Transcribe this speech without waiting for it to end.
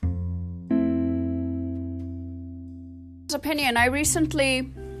Opinion, I recently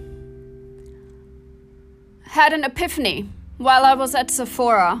had an epiphany while I was at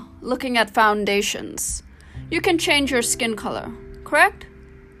Sephora looking at foundations. You can change your skin color, correct?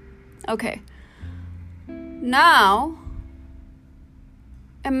 Okay. Now,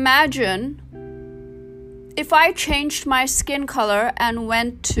 imagine if I changed my skin color and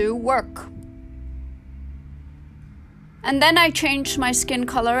went to work. And then I changed my skin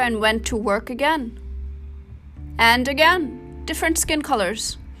color and went to work again. And again, different skin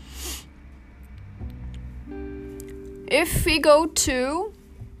colors. If we go to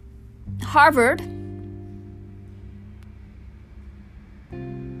Harvard,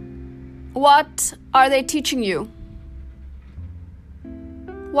 what are they teaching you?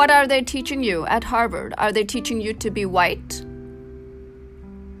 What are they teaching you at Harvard? Are they teaching you to be white?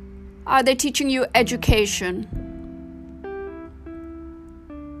 Are they teaching you education?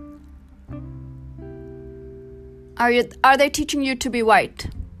 Are they teaching you to be white?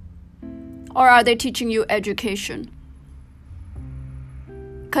 Or are they teaching you education?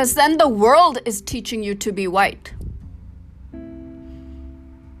 Because then the world is teaching you to be white.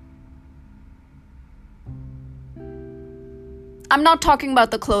 I'm not talking about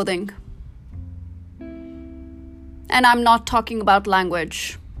the clothing. And I'm not talking about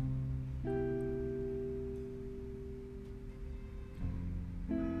language.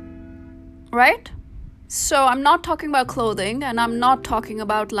 Right? So I'm not talking about clothing and I'm not talking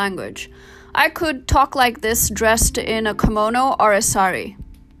about language. I could talk like this dressed in a kimono or a sari.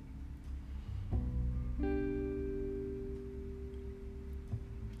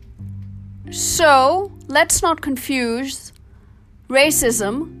 So let's not confuse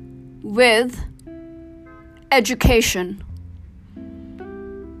racism with education.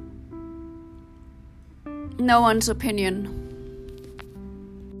 No one's opinion.